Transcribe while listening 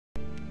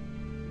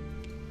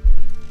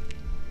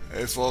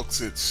Hey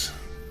folks, it's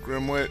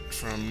Grimwit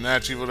from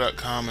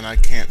natchevil.com and I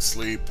can't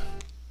sleep.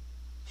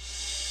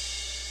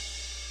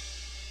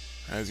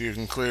 As you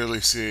can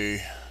clearly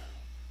see,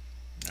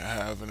 I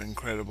have an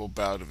incredible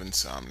bout of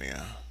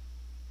insomnia.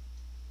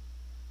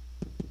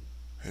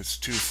 It's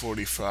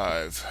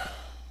 2:45.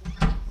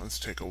 Let's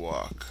take a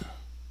walk.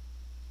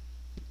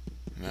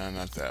 No,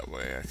 not that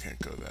way. I can't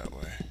go that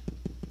way.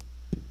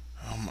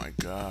 Oh my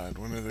god,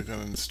 when are they going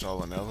to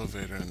install an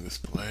elevator in this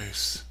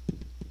place?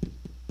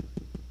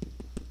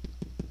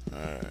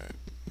 Alright.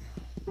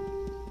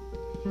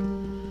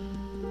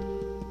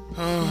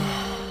 Oh,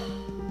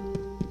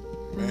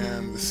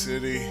 man, the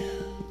city's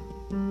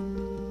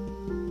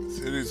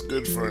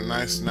good for a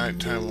nice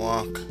nighttime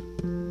walk.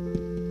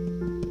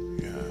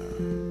 Yeah.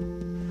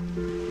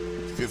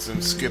 Let's get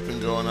some skipping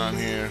going on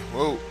here.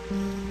 Whoa,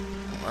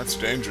 that's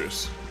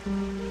dangerous.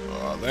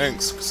 Oh,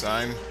 thanks,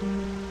 sign.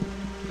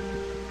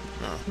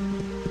 Oh.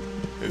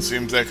 It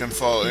seems I can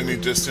fall any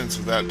distance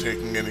without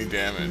taking any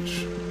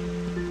damage.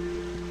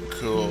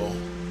 Cool.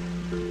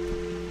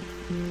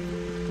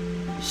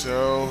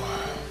 So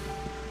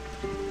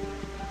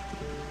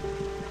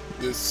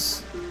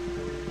this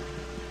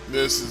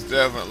is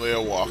definitely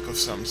a walk of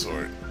some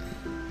sort.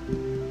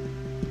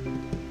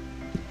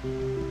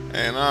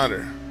 Hey, an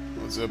otter.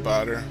 What's up,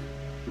 otter?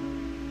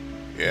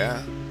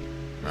 Yeah?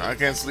 No, I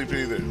can't sleep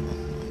either. I'm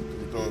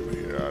gonna go over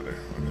here, otter.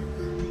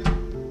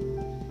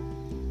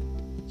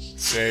 Whatever.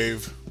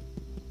 Save.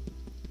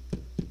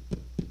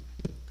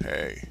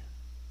 Hey.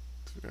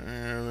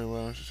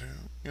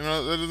 You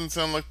know, that doesn't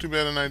sound like too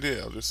bad an idea.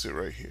 I'll just sit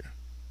right here.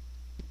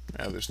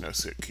 Ah, there's no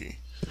sit key.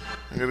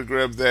 I'm gonna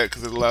grab that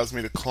because it allows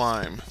me to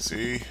climb.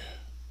 See?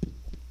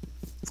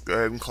 Let's go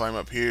ahead and climb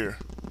up here.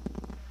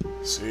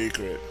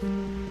 Secret.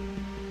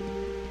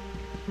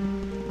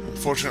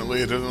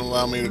 Unfortunately, it doesn't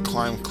allow me to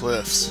climb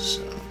cliffs,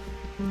 so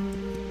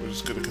we're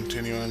just gonna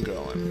continue on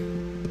going.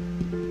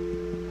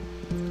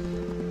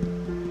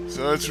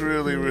 So it's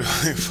really,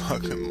 really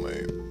fucking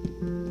late.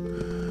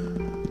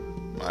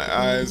 My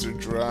eyes are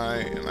dry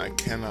and I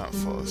cannot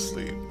fall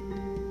asleep.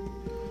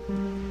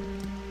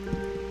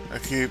 I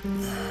keep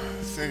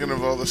thinking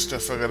of all the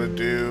stuff I gotta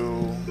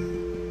do,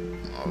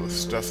 all the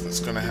stuff that's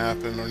gonna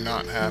happen or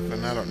not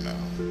happen, I don't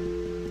know.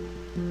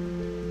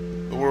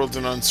 The world's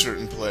an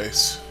uncertain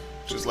place,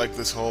 just like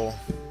this hole.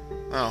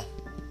 Oh,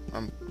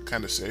 I'm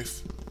kinda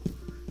safe.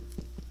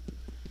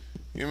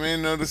 You may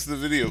notice the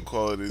video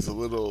quality is a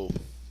little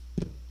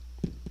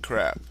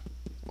crap.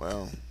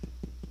 Well,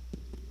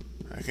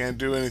 I can't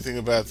do anything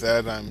about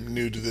that. I'm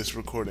new to this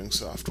recording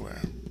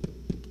software.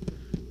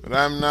 But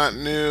I'm not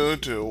new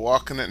to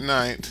walking at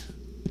night.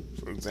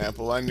 For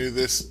example, I knew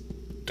this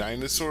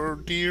dinosaur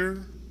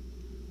deer.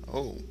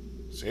 Oh,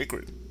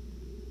 sacred.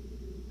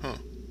 Huh.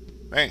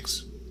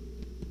 Thanks.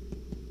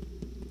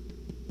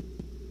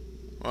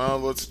 Well,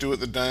 let's do what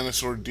the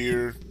dinosaur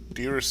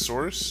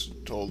deerosaurus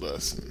told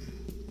us. And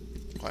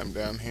climb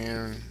down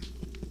here and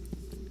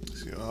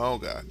see. Oh,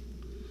 God.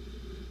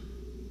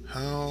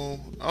 How?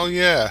 Oh,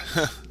 yeah.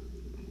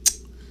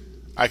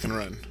 I can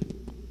run.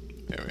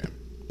 There we are.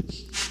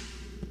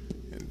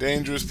 In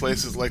dangerous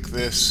places like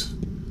this,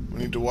 we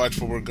need to watch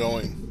where we're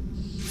going.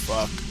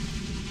 Fuck.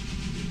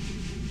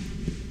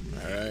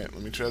 Alright,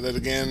 let me try that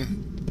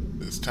again.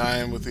 This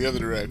time with the other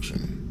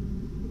direction.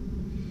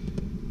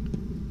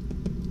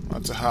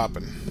 Lots of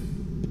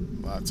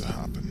hopping. Lots of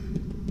hopping.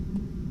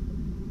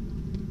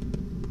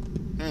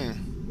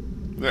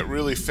 That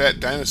really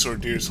fat dinosaur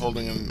deer's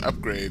holding an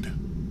upgrade.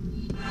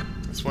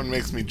 This one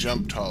makes me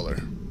jump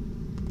taller.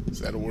 Is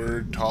that a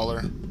word?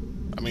 Taller?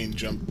 I mean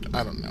jump...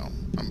 I don't know.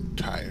 I'm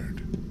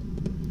tired.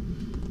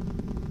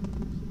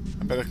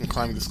 I bet I can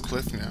climb this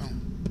cliff now.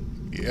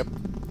 Yep.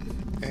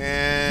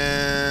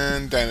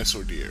 And...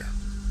 dinosaur deer.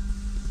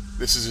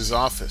 This is his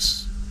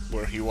office,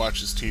 where he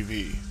watches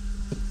TV.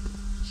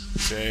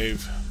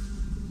 Save.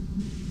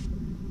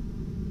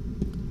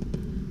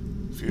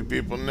 Few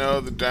people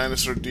know the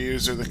dinosaur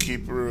deers are the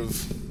keeper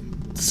of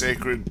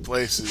sacred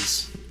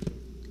places,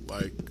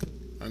 like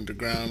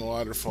underground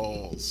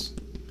waterfalls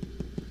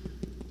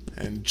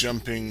and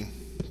jumping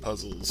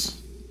puzzles.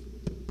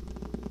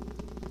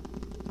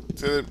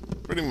 So they're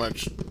pretty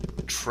much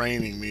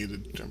training me to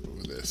jump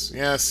over this.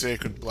 Yeah,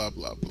 sacred blah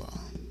blah blah.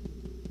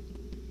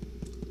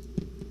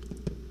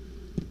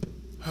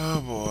 Oh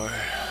boy.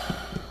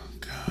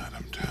 God,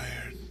 I'm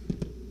tired.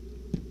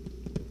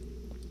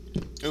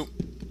 Oop.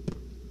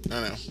 I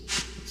know.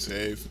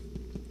 Save.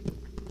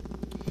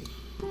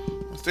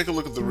 Let's take a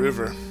look at the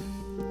river.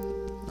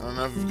 I don't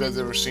know if you guys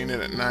ever seen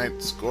it at night.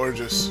 It's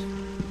gorgeous.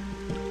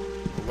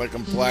 Like a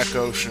black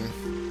ocean.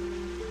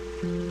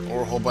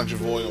 Or a whole bunch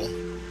of oil.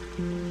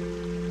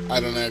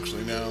 I don't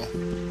actually know.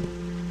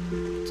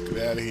 Let's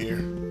get out of here.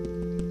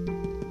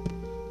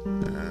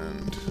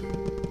 And...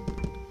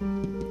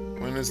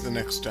 when is the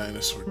next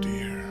dinosaur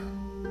deer?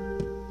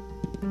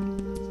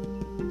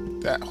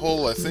 That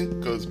hole, I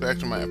think, goes back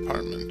to my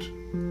apartment.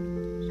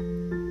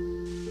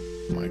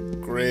 My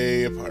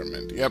gray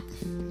apartment. Yep.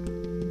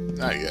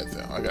 Not yet,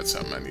 though. I got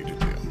something I need to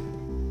do.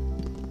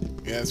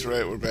 Yeah, that's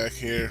right. We're back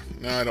here.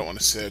 No, I don't want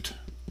to sit.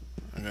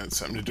 I got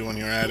something to do in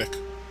your attic.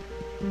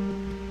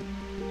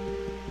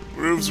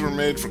 Roofs were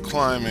made for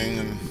climbing,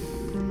 and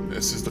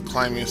this is the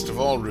climbiest of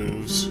all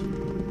roofs.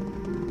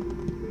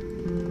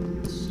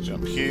 Let's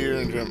jump here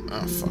and jump.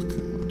 Oh, fuck.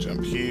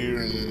 Jump here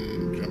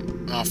and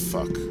jump. Oh,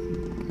 fuck.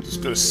 I'm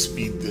just gonna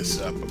speed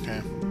this up,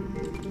 okay?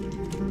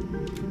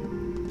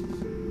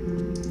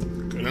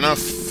 Good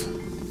enough.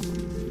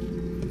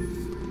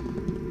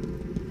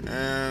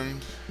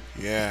 And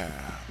yeah.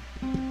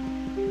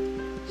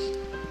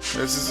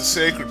 This is a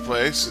sacred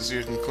place, as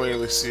you can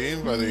clearly see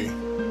by the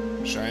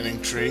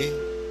shining tree.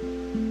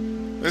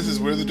 This is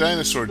where the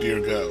dinosaur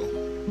deer go.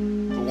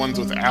 The ones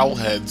with owl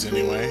heads,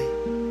 anyway.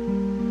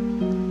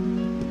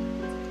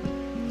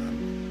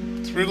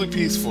 It's really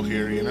peaceful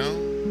here, you know?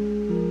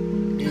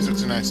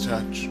 Music's a nice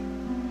touch.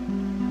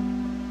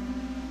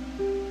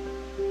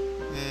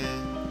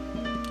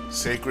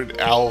 Sacred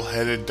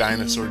owl-headed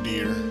dinosaur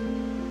deer.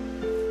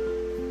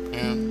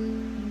 Yeah.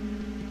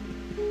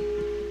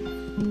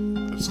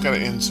 It's gotta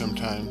end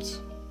sometimes.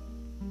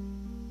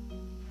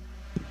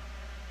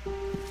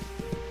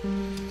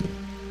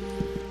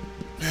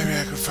 Maybe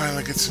I could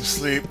finally get some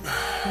sleep.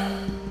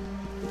 Oh,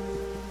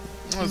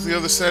 it's the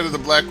other side of the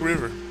Black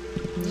River.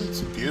 It's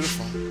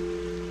beautiful.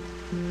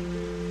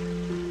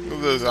 Look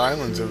at those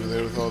islands over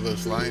there with all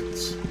those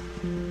lights.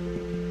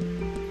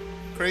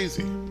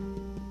 Crazy.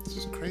 This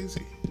is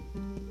crazy.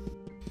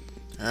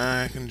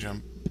 I can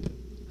jump.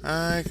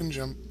 I can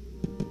jump.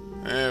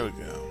 There we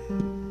go.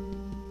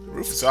 The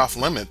roof is off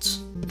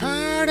limits.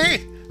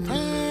 Party!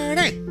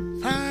 Party!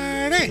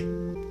 Party!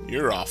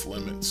 You're off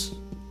limits.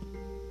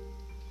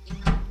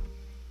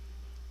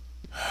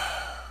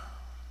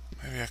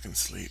 Maybe I can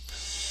sleep.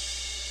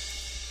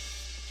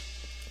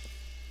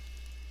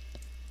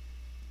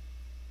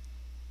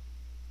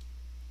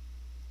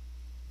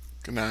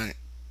 Good night.